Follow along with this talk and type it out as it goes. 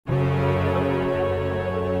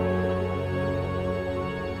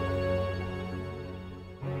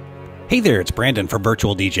Hey there, it's Brandon from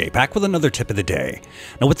VirtualDJ, back with another tip of the day.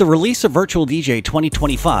 Now with the release of VirtualDJ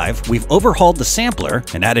 2025, we've overhauled the sampler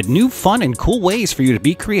and added new fun and cool ways for you to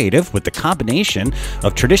be creative with the combination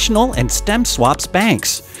of traditional and StemSwap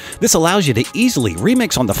Banks. This allows you to easily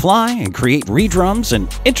remix on the fly and create redrums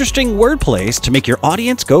and interesting wordplays to make your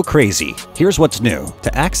audience go crazy. Here's what's new.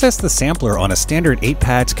 To access the sampler on a standard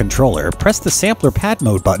 8-pads controller, press the sampler pad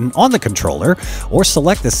mode button on the controller or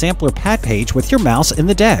select the sampler pad page with your mouse in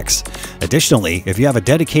the decks. Additionally, if you have a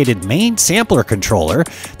dedicated main sampler controller,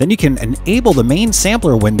 then you can enable the main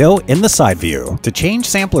sampler window in the side view. To change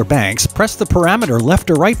sampler banks, press the parameter left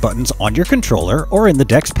or right buttons on your controller or in the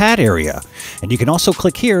deck's pad area. And you can also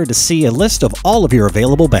click here to see a list of all of your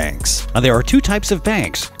available banks. Now there are two types of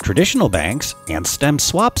banks, traditional banks and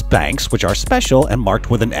StemSwap Banks, which are special and marked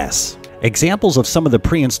with an S. Examples of some of the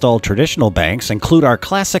pre-installed traditional banks include our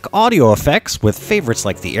classic audio effects with favorites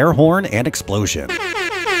like the air horn and explosion.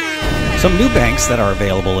 Some new banks that are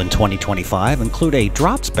available in 2025 include a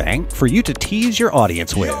drops bank for you to tease your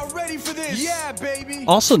audience with. Yeah, baby.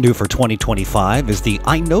 Also new for 2025 is the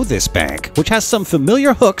I Know This bank, which has some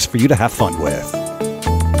familiar hooks for you to have fun with.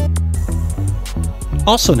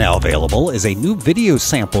 Also now available is a new video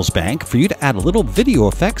samples bank for you to add little video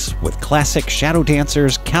effects with classic shadow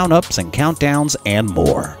dancers, count-ups and countdowns, and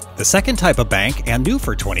more. The second type of bank, and new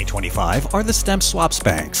for 2025, are the StemSwap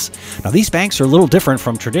Banks. Now these banks are a little different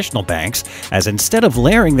from traditional banks, as instead of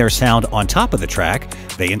layering their sound on top of the track,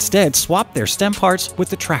 they instead swap their stem parts with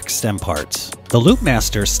the track's stem parts. The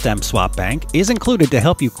Loopmaster StemSwap Bank is included to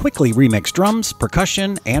help you quickly remix drums,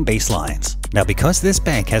 percussion, and bass lines. Now because this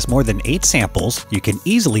bank has more than 8 samples, you can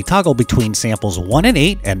easily toggle between samples 1 and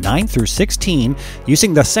 8 and 9 through 16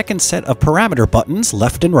 using the second set of parameter buttons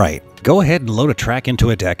left and right. Go ahead and load a track into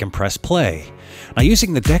a deck and press play. Now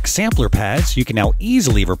using the deck sampler pads, you can now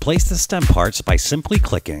easily replace the stem parts by simply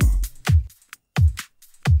clicking.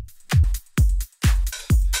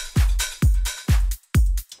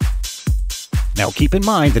 Now keep in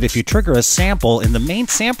mind that if you trigger a sample in the main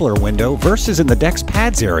sampler window versus in the deck's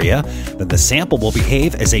pads area, then the sample will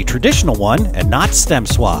behave as a traditional one and not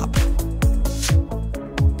StemSwap.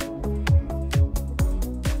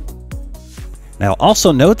 Now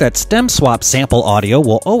also note that StemSwap sample audio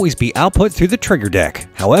will always be output through the trigger deck.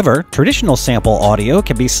 However, traditional sample audio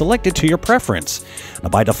can be selected to your preference. Now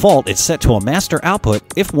by default, it's set to a master output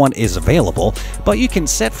if one is available, but you can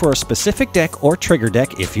set for a specific deck or trigger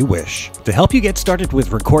deck if you wish. To help you get started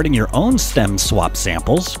with recording your own StemSwap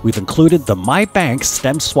samples, we've included the My Bank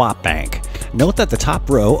StemSwap Bank. Note that the top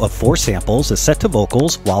row of 4 samples is set to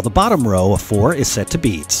vocals, while the bottom row of 4 is set to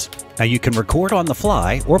beats. Now you can record on the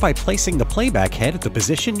fly or by placing the playback head at the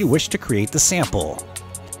position you wish to create the sample.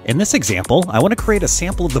 In this example, I want to create a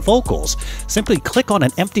sample of the vocals. Simply click on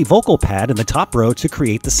an empty vocal pad in the top row to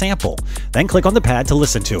create the sample. Then click on the pad to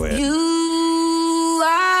listen to it.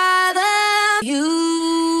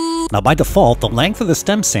 Now by default, the length of the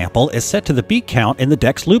stem sample is set to the beat count in the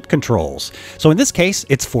deck's loop controls. So in this case,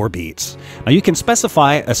 it's 4 beats. Now you can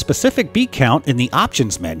specify a specific beat count in the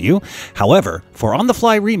options menu. However, for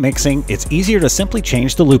on-the-fly remixing, it's easier to simply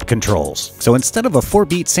change the loop controls. So instead of a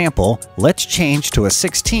 4-beat sample, let's change to a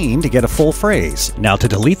 16 to get a full phrase. Now to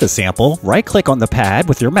delete the sample, right-click on the pad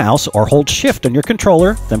with your mouse or hold Shift on your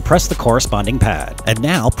controller, then press the corresponding pad. And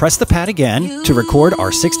now press the pad again to record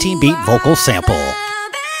our 16-beat vocal sample.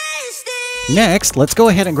 Next, let's go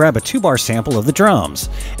ahead and grab a 2-bar sample of the drums.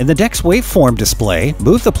 In the deck's waveform display,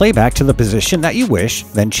 move the playback to the position that you wish,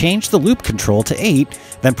 then change the loop control to 8,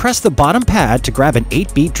 then press the bottom pad to grab an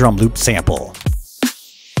 8-beat drum loop sample.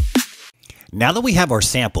 Now that we have our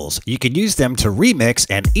samples, you can use them to remix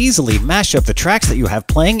and easily mash up the tracks that you have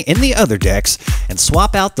playing in the other decks and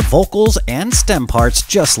swap out the vocals and stem parts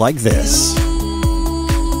just like this.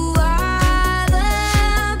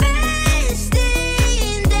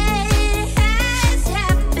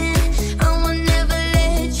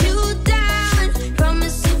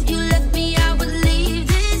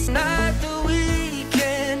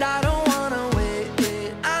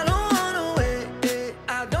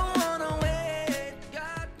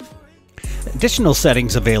 Additional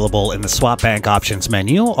settings available in the Swap Bank options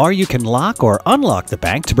menu are you can lock or unlock the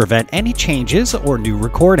bank to prevent any changes or new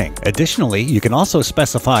recording. Additionally, you can also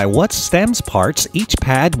specify what stems parts each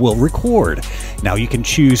pad will record. Now you can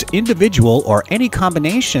choose individual or any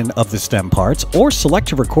combination of the stem parts or select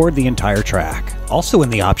to record the entire track. Also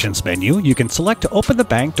in the options menu, you can select to open the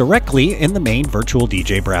bank directly in the main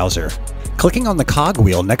VirtualDJ browser. Clicking on the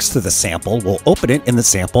cogwheel next to the sample will open it in the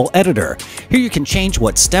sample editor. Here you can change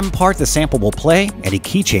what stem part the sample will play, any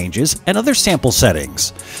key changes, and other sample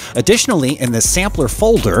settings. Additionally, in the sampler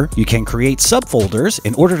folder, you can create subfolders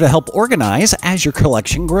in order to help organize as your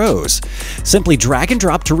collection grows. Simply drag and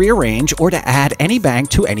drop to rearrange or to add any bank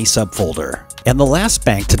to any subfolder. And the last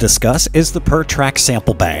bank to discuss is the per track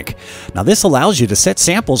sample bank. Now this allows you to set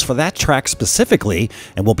samples for that track specifically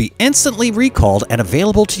and will be instantly recalled and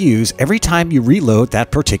available to use every time you reload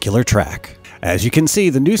that particular track. As you can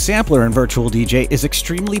see, the new sampler in VirtualDJ is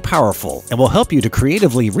extremely powerful and will help you to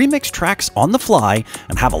creatively remix tracks on the fly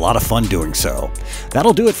and have a lot of fun doing so.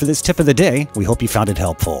 That'll do it for this tip of the day. We hope you found it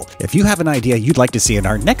helpful. If you have an idea you'd like to see in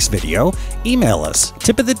our next video, email us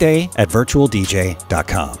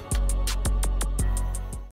tipoftheday@virtualdj.com.